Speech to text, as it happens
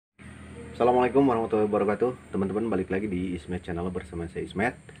Assalamualaikum warahmatullahi wabarakatuh. Teman-teman, balik lagi di Ismet channel bersama saya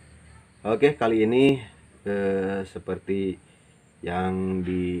Ismet. Oke, kali ini seperti yang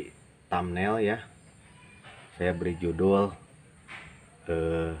di thumbnail ya, saya beri judul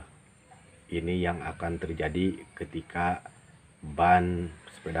ini yang akan terjadi ketika ban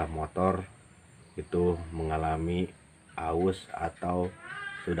sepeda motor itu mengalami aus atau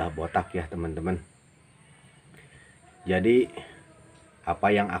sudah botak ya teman-teman. Jadi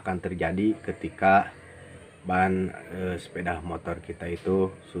apa yang akan terjadi ketika ban sepeda motor kita itu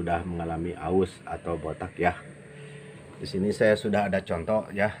sudah mengalami aus atau botak ya. Di sini saya sudah ada contoh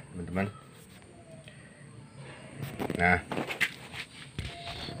ya teman-teman. Nah,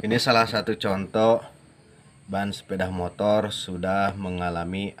 ini salah satu contoh ban sepeda motor sudah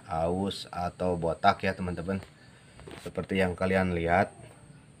mengalami aus atau botak ya teman-teman. Seperti yang kalian lihat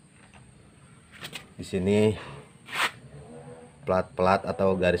di sini, plat-plat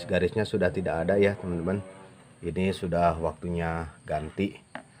atau garis-garisnya sudah tidak ada ya teman-teman. Ini sudah waktunya ganti.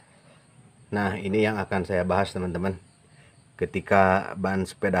 Nah, ini yang akan saya bahas teman-teman. Ketika ban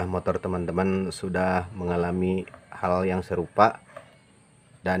sepeda motor teman-teman sudah mengalami hal yang serupa,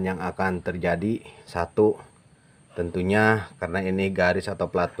 dan yang akan terjadi satu, tentunya karena ini garis atau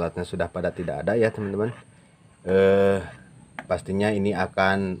plat-platnya sudah pada tidak ada ya teman-teman, pastinya ini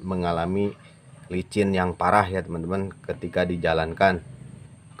akan mengalami licin yang parah ya teman-teman ketika dijalankan.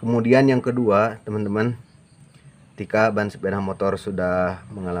 Kemudian yang kedua teman-teman, ketika ban sepeda motor sudah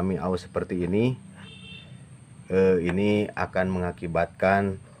mengalami aus seperti ini akan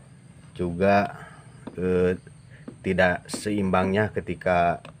mengakibatkan juga tidak seimbangnya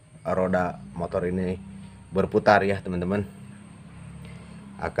ketika roda motor ini berputar ya teman-teman,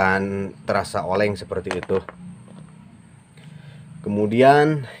 akan terasa oleng seperti itu.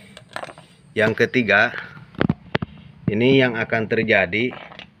 Kemudian yang ketiga, ini yang akan terjadi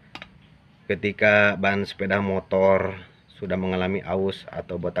ketika ban sepeda motor sudah mengalami aus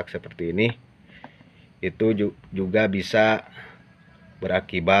atau botak seperti ini, itu juga bisa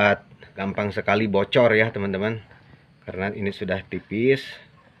berakibat gampang sekali bocor ya teman-teman, karena ini sudah tipis,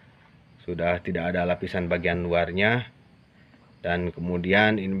 sudah tidak ada lapisan bagian luarnya, dan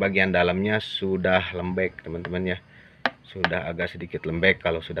kemudian ini bagian dalamnya sudah lembek teman-teman ya, sudah agak sedikit lembek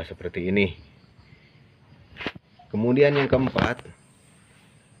kalau sudah seperti ini. Kemudian yang keempat,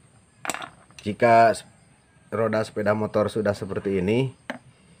 jika roda sepeda motor sudah seperti ini,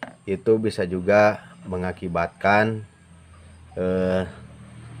 itu bisa juga mengakibatkan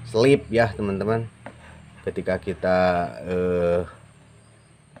slip ya teman-teman. Ketika kita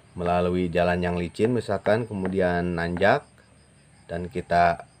melalui jalan yang licin misalkan, kemudian nanjak dan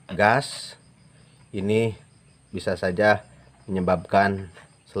kita gas, ini bisa saja menyebabkan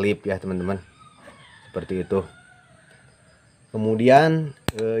slip ya teman-teman, seperti itu. Kemudian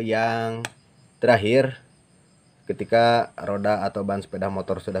yang terakhir, ketika roda atau ban sepeda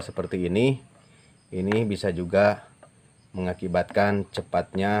motor sudah seperti ini bisa juga mengakibatkan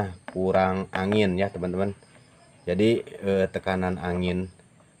cepatnya kurang angin ya teman-teman. Jadi tekanan angin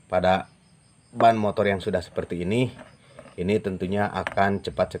pada ban motor yang sudah seperti ini tentunya akan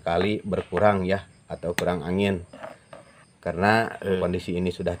cepat sekali berkurang ya, atau kurang angin, karena kondisi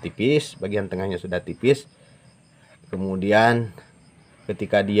ini sudah tipis, bagian tengahnya sudah tipis. Kemudian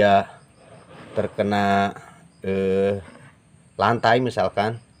ketika dia terkena lantai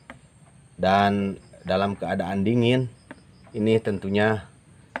misalkan dan dalam keadaan dingin, ini tentunya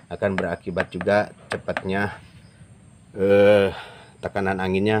akan berakibat juga cepatnya tekanan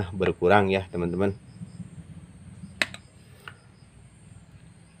anginnya berkurang ya teman-teman.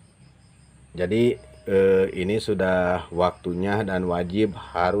 Jadi ini sudah waktunya dan wajib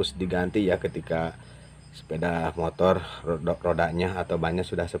harus diganti ya ketika sepeda motor rodanya atau bannya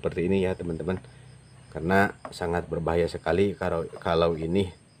sudah seperti ini ya teman-teman, karena sangat berbahaya sekali kalau ini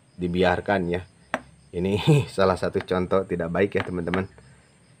dibiarkan ya. Ini salah satu contoh tidak baik ya teman-teman.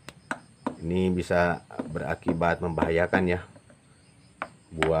 Ini bisa berakibat membahayakan ya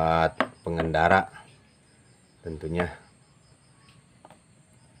buat pengendara tentunya.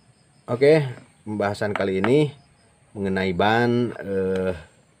 Oke, pembahasan kali ini mengenai ban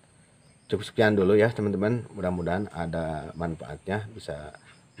cukup sekian dulu ya teman-teman. Mudah-mudahan ada manfaatnya, bisa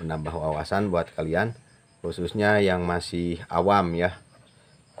menambah wawasan buat kalian, khususnya yang masih awam ya.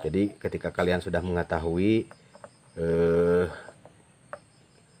 Jadi ketika kalian sudah mengetahui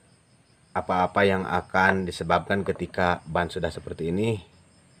apa-apa yang akan disebabkan ketika ban sudah seperti ini,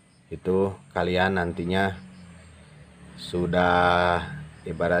 itu kalian nantinya sudah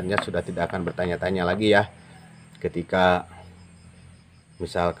ibaratnya sudah tidak akan bertanya-tanya lagi ya ketika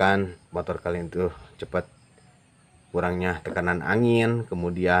misalkan motor kalian itu cepat kurangnya tekanan angin,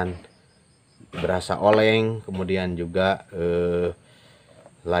 kemudian berasa oleng, kemudian juga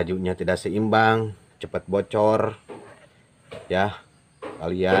lajunya tidak seimbang, cepat bocor ya.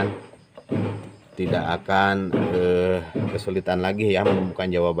 Kalian tidak akan kesulitan lagi ya menemukan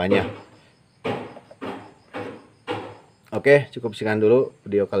jawabannya. Oke, cukup sekian dulu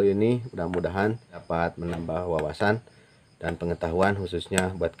video kali ini. Mudah-mudahan dapat menambah wawasan dan pengetahuan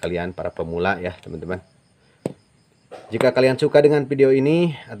khususnya buat kalian para pemula ya teman-teman. Jika kalian suka dengan video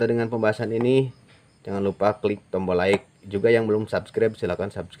ini atau dengan pembahasan ini, jangan lupa klik tombol like. Juga yang belum subscribe,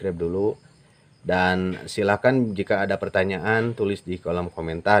 silahkan subscribe dulu. Dan silahkan jika ada pertanyaan tulis di kolom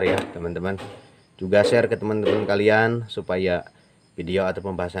komentar ya teman-teman. Juga share ke teman-teman kalian supaya video atau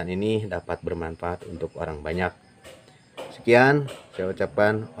pembahasan ini dapat bermanfaat untuk orang banyak. Sekian saya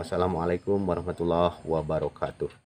ucapkan wassalamualaikum warahmatullahi wabarakatuh.